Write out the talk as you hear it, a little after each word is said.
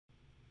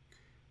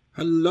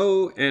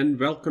Hello and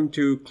welcome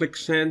to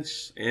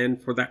QlikSense,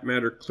 and for that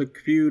matter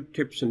QlikView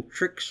tips and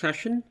tricks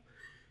session.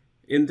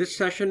 In this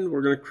session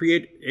we're going to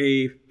create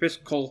a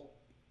fiscal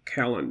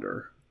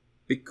calendar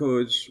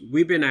because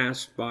we've been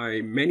asked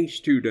by many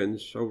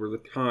students over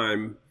the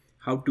time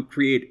how to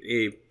create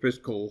a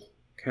fiscal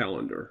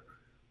calendar.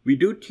 We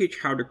do teach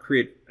how to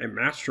create a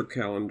master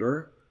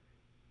calendar,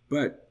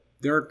 but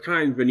there are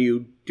times when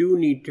you do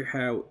need to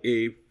have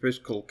a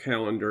fiscal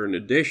calendar in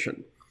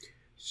addition.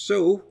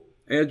 So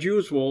as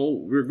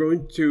usual, we're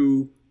going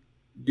to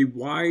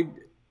divide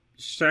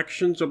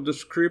sections of the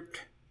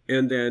script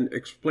and then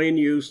explain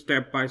you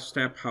step by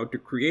step how to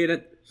create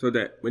it so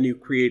that when you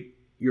create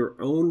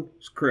your own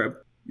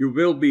script, you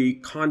will be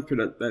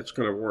confident that's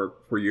going to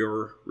work for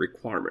your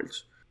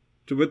requirements.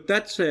 So with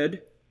that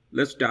said,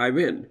 let's dive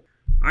in.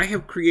 I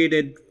have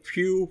created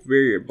few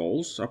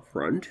variables up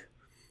front.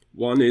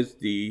 One is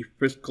the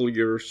fiscal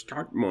year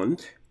start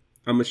month.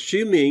 I'm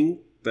assuming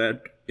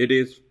that it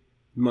is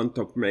month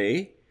of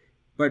May.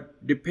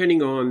 But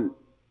depending on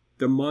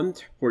the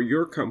month for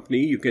your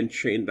company, you can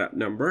change that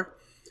number.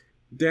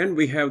 Then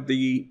we have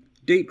the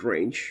date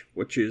range,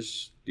 which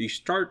is the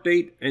start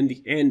date and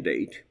the end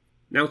date.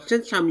 Now,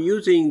 since I'm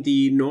using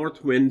the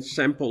Northwind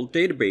sample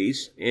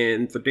database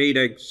and the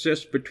data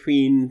exists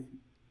between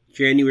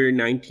January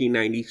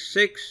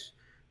 1996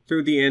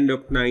 through the end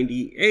of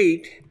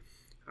 98,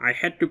 I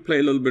had to play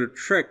a little bit of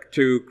trick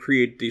to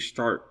create the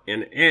start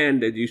and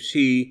end. As you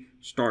see,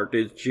 start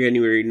is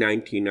January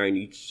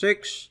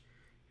 1996.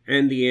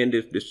 And the end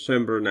is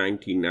December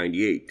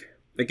 1998.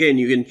 Again,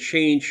 you can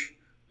change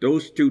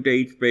those two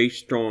dates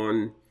based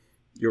on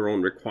your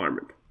own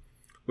requirement.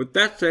 With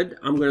that said,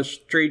 I'm going to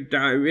straight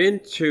dive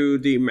into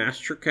the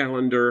master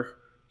calendar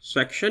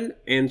section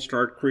and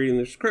start creating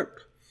the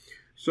script.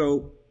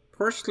 So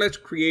first, let's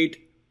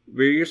create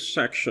various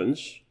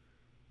sections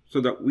so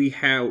that we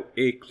have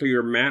a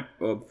clear map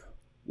of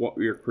what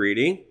we are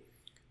creating.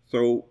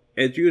 So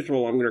as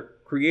usual, I'm going to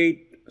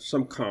create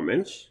some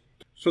comments.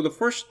 So the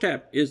first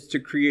step is to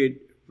create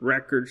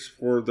records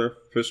for the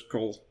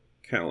fiscal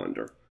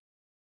calendar.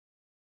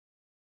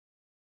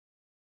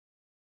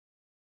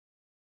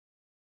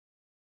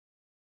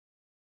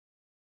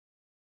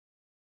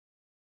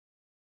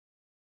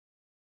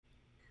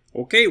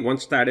 Okay,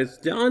 once that is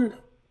done,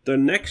 the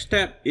next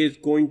step is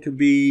going to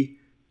be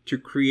to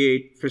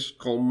create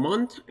fiscal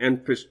month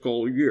and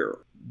fiscal year.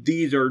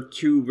 These are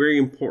two very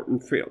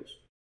important fields.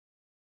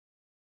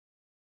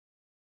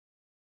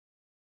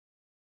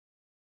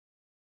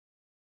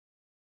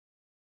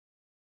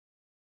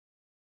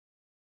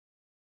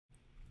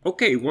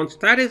 Okay, once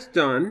that is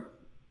done,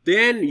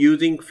 then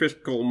using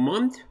fiscal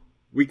month,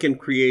 we can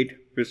create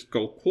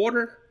fiscal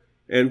quarter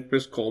and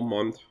fiscal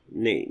month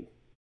name.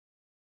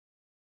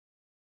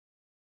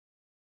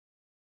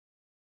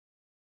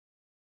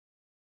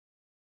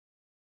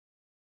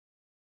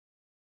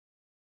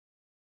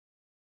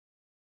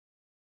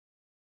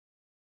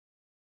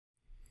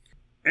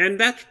 And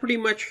that's pretty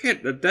much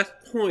it. At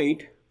that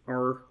point,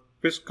 our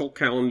fiscal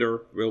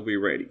calendar will be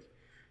ready.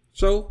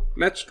 So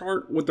let's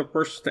start with the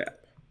first step.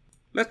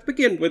 Let's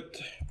begin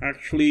with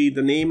actually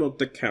the name of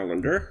the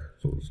calendar.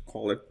 So let's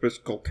call it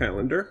fiscal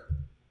calendar.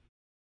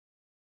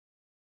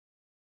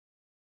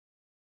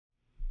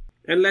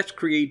 And let's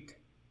create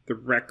the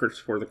records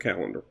for the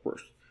calendar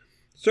first.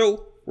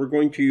 So we're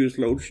going to use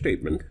load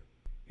statement.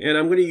 And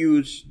I'm going to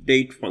use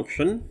date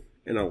function.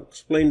 And I'll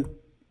explain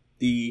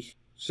the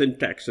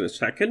syntax in a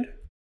second.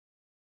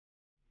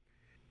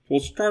 We'll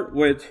start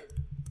with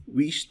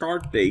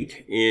start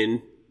date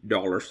in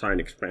 $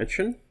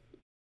 expansion.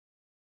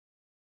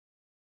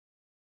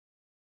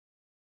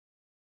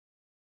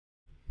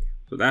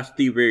 So that's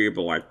the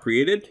variable I've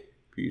created.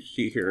 You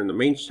see here in the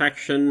main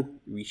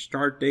section,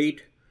 start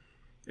date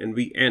and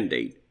end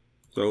date.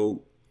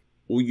 So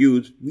we'll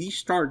use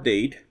start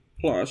date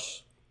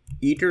plus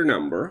iter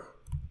number.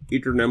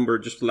 Iter number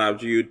just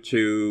allows you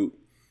to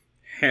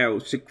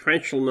have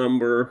sequential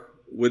number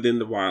within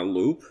the while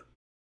loop.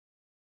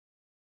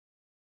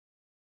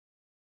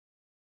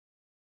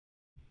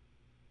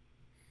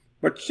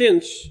 But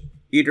since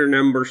iter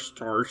number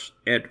starts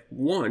at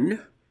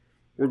 1,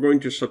 we're going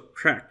to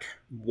subtract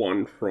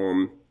 1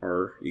 from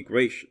our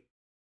equation.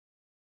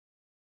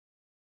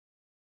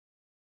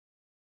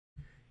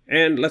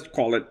 And let's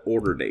call it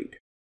order date.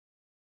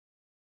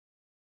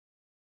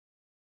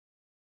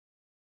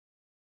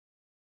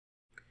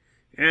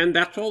 And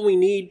that's all we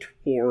need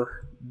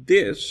for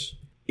this.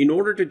 In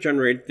order to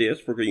generate this,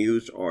 we're going to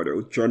use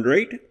auto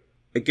generate.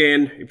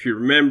 Again, if you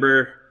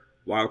remember,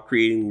 while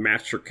creating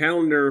master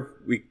calendar,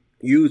 we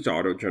use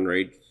auto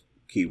generate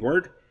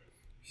keyword.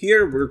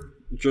 Here we're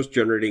just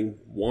generating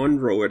one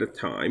row at a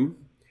time,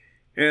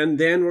 and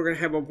then we're going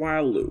to have a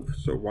while loop.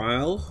 So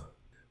while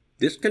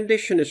this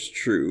condition is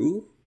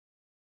true,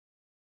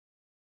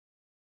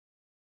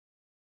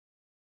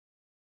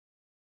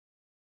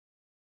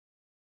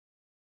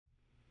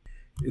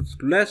 it's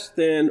less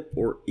than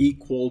or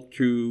equal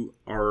to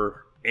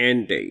our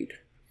end date.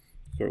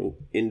 So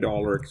in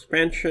 $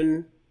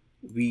 expansion,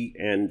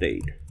 end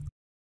date.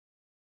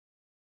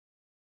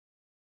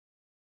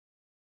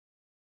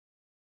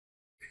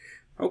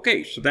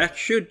 Okay, so that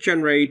should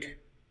generate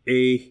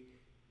a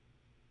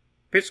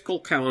fiscal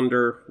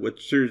calendar with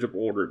series of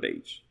order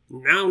dates.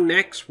 Now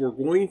next we're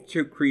going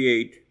to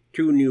create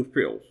two new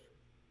fields,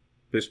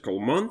 fiscal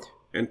month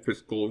and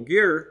fiscal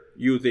year,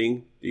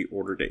 using the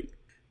order date.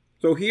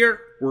 So here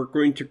we're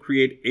going to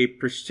create a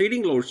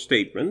preceding load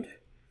statement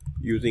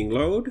using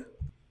load,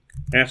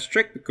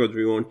 asterisk because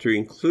we want to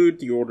include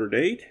the order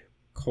date,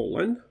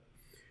 colon.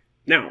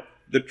 Now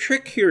the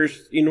trick here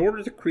is, in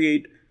order to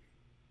create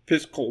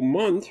fiscal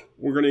month,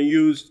 we're going to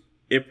use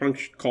a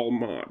function called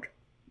mod.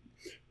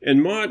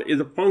 And mod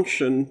is a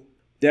function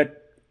that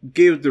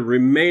gives the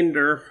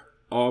remainder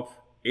of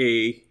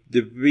a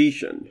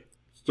division.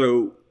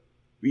 So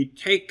we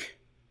take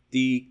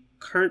the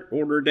current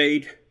order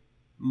date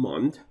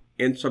month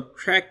and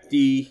subtract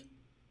the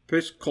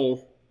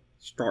fiscal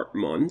start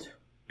month,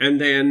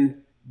 and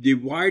then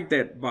divide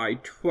that by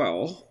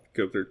 12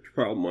 because there are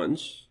 12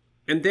 months,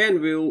 and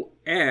then we'll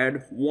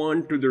add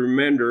 1 to the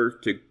remainder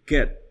to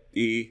get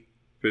the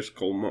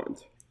fiscal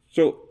month.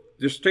 So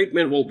the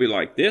statement will be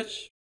like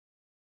this.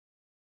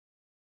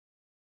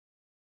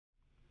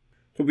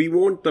 So we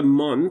want the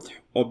month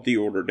of the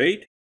order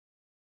date,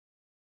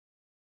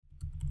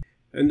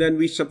 and then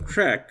we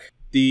subtract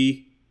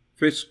the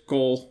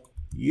fiscal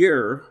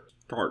year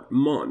start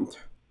month.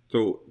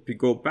 So if we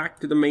go back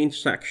to the main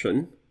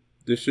section,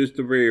 this is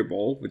the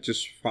variable, which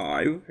is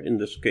 5 in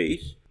this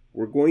case.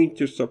 We're going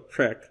to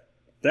subtract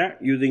that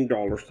using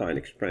 $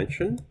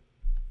 expansion.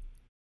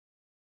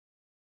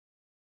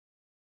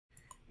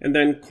 And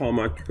then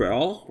comma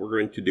 12, we're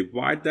going to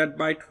divide that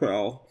by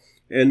 12.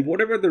 And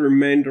whatever the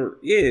remainder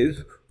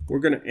is, we're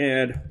going to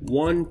add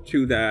 1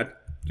 to that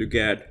to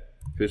get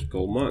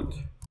fiscal month.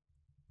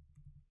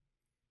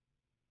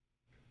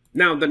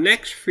 Now the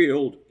next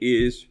field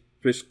is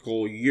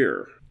fiscal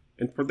year.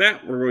 And for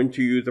that, we're going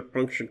to use a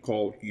function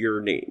called year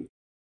name.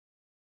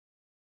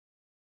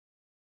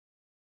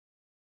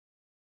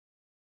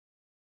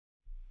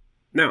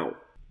 Now,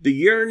 the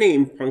year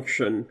name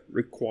function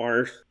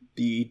requires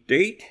the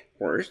date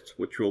first,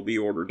 which will be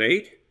order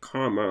date,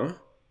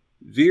 comma,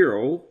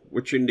 0,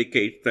 which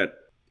indicates that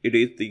it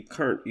is the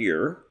current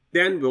year.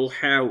 Then we'll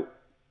have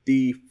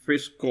the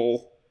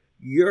fiscal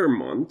year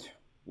month,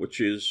 which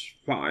is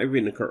 5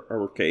 in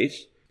our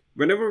case.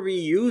 Whenever we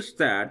use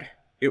that,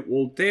 it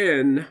will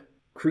then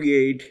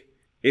create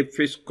a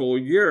fiscal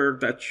year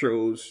that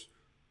shows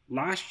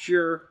last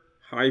year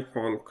 -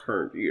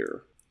 current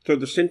year. So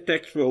the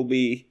syntax will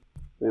be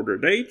order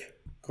date,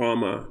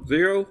 comma,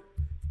 0,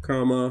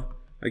 comma,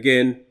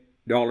 again,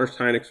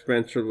 $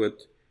 expansion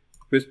with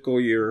fiscal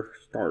year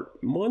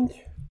start month.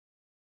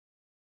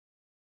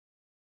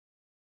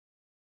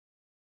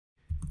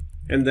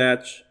 And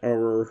that's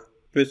our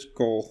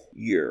fiscal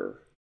year.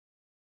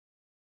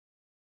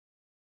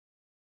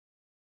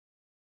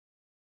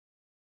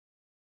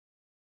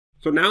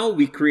 So now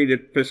we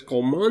created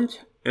fiscal month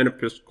and a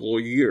fiscal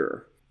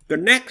year. The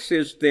next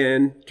is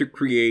then to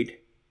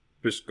create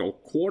fiscal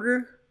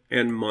quarter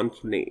and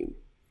month name.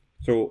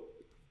 So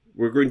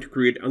we're going to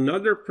create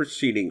another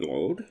preceding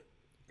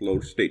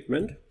load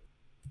statement,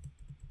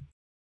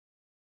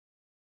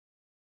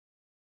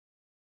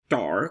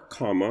 star,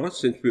 comma,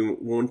 since we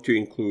want to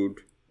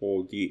include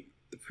all the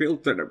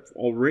fields that have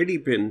already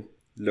been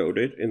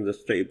loaded in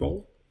this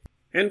table.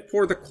 And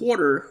for the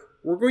quarter,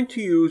 we're going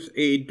to use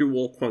a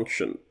dual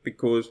function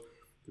because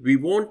we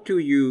want to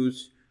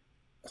use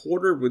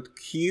quarter with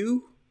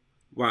Q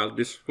while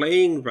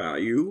displaying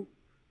value,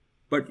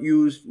 but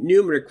use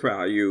numeric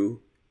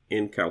value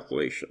in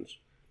calculations.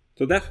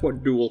 So that's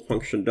what dual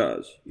function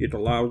does. It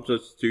allows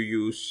us to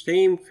use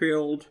same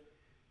field,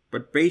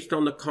 but based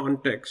on the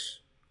context,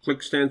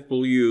 QlikSense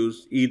will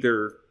use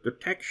either the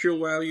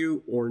textual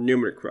value or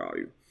numeric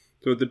value.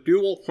 So the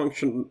dual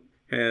function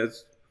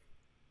has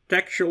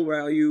textual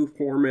value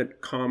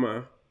format,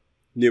 comma,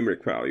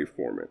 numeric value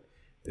format.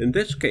 In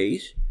this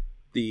case,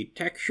 the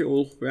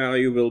textual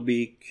value will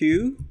be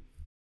Q,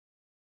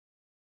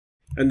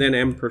 and then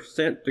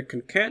ampersand to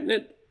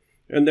concatenate,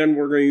 and then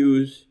we're going to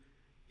use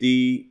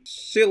the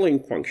ceiling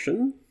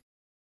function.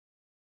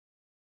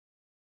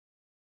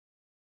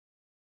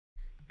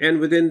 And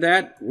within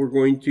that, we're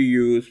going to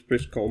use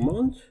fiscal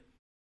month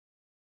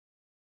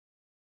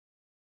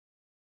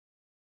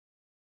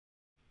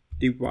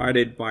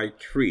divided by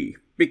 3.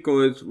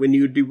 Because when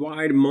you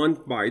divide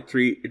month by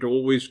 3, it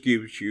always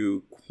gives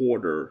you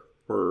quarter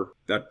for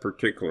that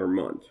particular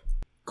month.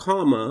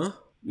 Comma,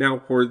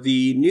 now for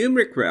the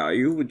numeric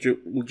value,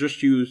 we'll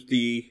just use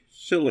the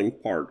ceiling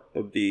part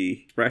of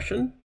the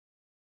expression.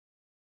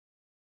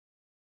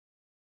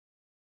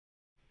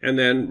 And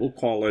then we'll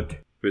call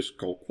it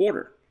fiscal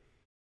quarter.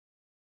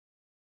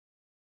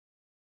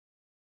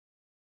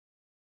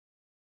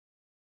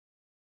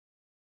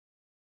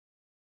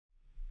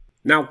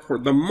 Now for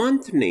the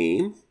month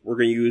name, we're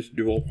going to use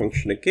dual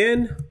function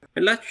again,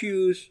 and let's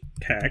use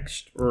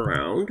text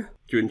around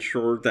to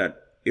ensure that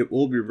it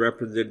will be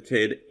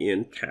represented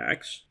in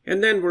text.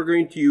 And then we're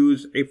going to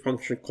use a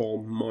function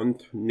called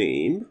month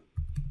name,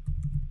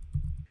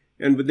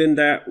 and within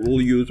that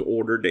we'll use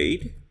order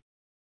date.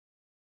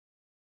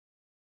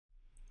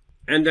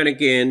 And then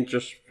again,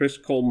 just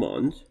fiscal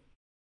month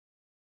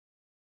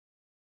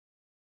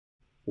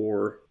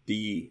for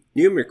the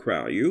numeric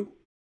value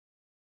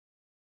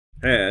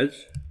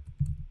as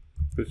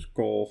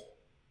fiscal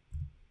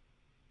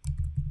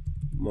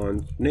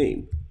month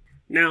name.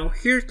 Now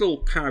here's the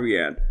little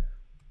caveat.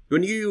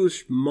 When you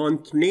use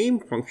month name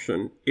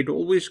function, it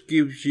always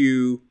gives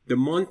you the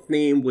month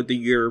name with the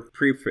year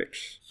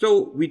prefix.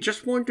 So we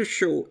just want to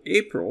show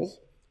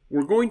April.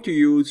 We're going to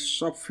use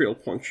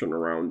subfield function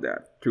around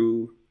that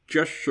to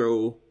just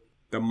show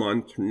the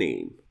month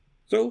name.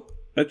 So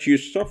let's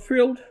use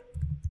subfield.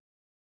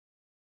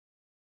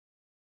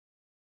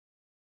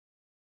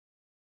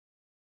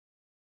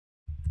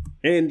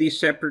 And the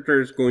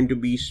separator is going to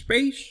be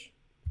space.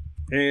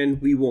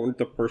 And we want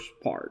the first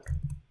part.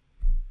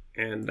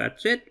 And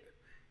that's it.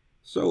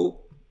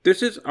 So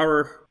this is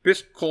our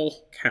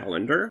fiscal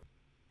calendar.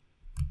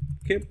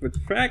 Keep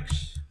with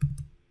facts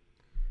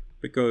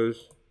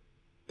because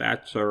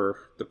that's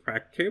the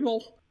fact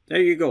table.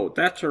 There you go.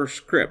 That's our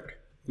script.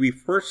 We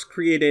first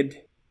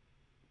created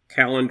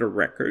calendar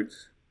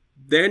records,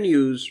 then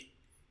use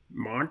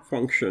mod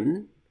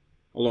function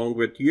along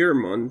with year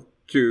month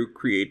to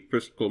create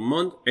fiscal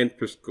month and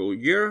fiscal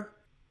year.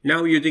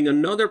 Now using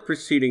another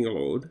preceding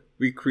load,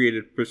 we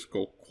created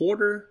fiscal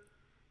quarter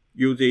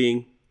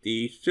using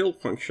the still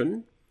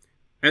function,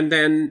 and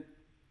then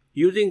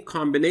using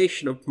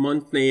combination of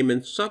month name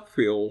and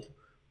subfield,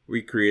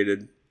 we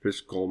created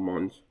fiscal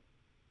month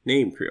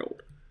name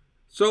field.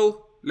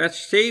 So let's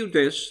save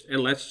this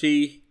and let's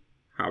see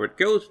how it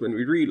goes when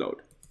we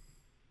reload.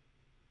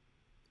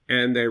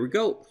 And there we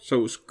go.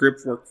 So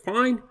script worked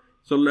fine.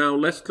 So now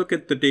let's look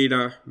at the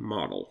data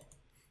model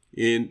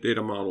in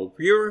data model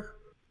viewer.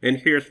 And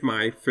here's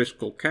my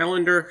fiscal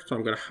calendar. So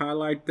I'm going to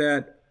highlight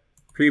that,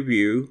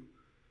 preview,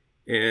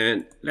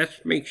 and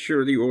let's make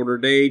sure the order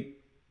date,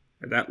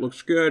 that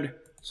looks good.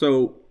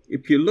 So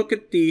if you look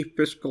at the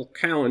fiscal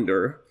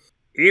calendar,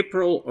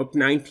 April of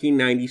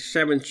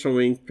 1997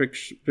 showing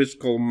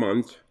fiscal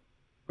month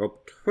of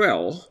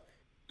 12.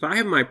 So I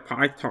have my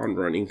Python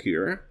running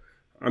here.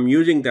 I'm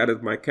using that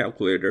as my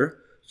calculator.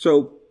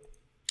 So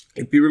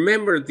if you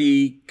remember,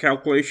 the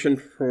calculation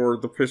for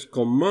the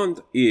fiscal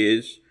month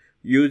is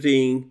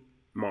using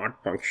mod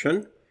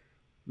function.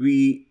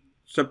 We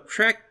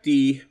subtract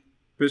the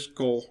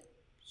fiscal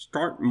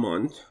start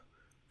month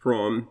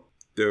from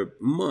the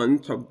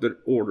month of the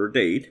order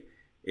date.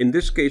 In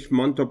this case,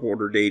 month of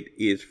order date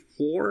is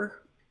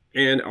 4,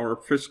 and our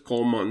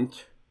fiscal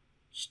month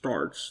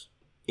starts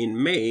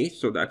in May,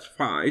 so that's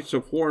 5.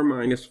 So 4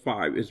 minus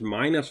 5 is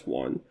minus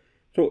 1.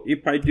 So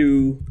if I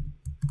do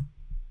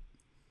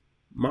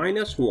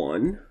minus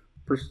 1%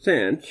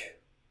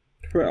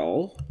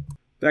 12,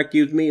 that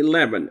gives me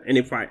 11. And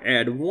if I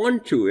add 1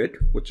 to it,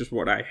 which is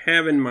what I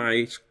have in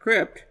my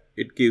script,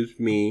 it gives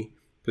me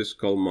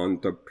fiscal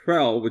month of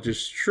 12, which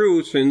is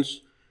true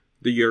since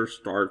the year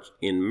starts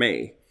in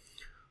May.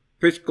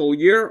 Fiscal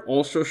year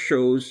also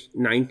shows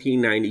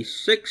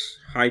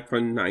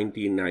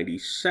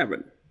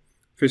 1996-1997.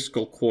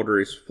 Fiscal quarter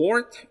is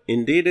 4th.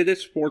 Indeed, it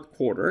is 4th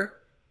quarter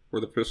for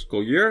the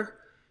fiscal year.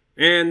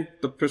 And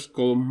the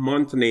fiscal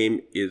month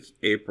name is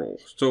April.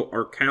 So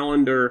our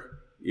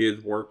calendar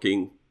is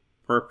working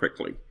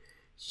perfectly.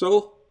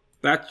 So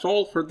that's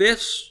all for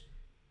this.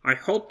 I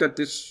hope that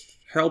this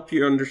helped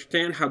you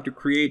understand how to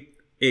create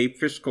a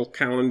fiscal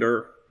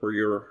calendar for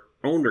your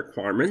own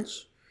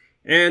requirements.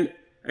 And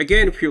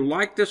again, if you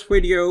like this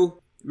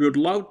video, we would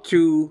love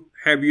to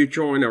have you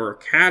join our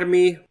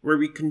academy where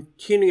we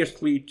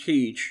continuously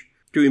teach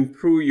to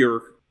improve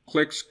your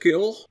Qlik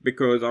skill,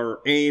 because our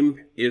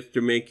aim is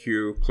to make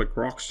you Qlik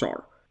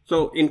Rockstar.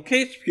 So in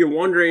case you're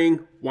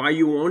wondering why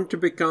you want to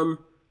become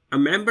a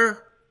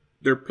member,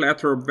 there are a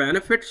plethora of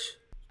benefits,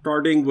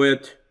 starting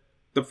with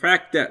the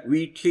fact that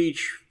we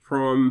teach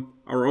from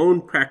our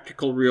own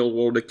practical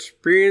real-world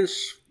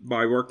experience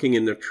by working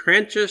in the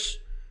trenches.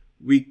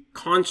 We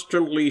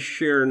constantly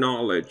share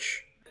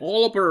knowledge.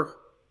 All of our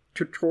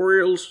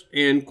tutorials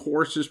and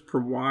courses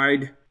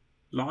provide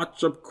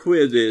lots of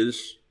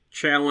quizzes,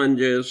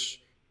 challenges.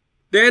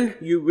 Then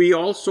we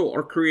also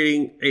are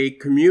creating a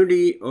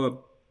community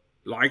of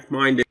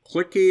like-minded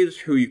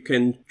Qlikies who you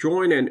can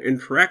join and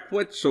interact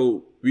with,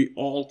 so we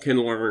all can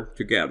learn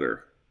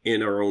together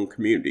in our own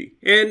community.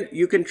 And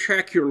you can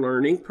track your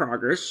learning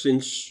progress,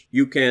 since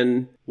you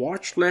can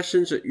watch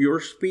lessons at your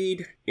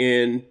speed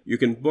and you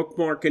can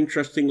bookmark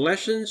interesting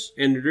lessons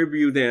and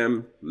review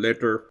them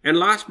later. And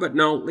last but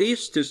not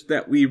least is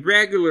that we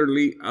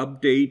regularly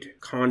update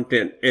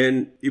content.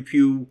 And if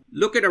you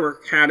look at our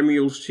academy,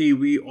 you'll see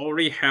we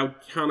already have a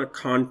ton of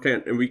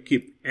content and we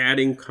keep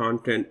adding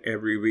content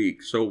every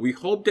week. So we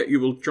hope that you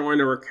will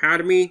join our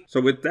academy. So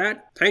with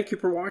that, thank you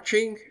for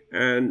watching,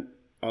 and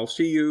I'll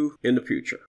see you in the future.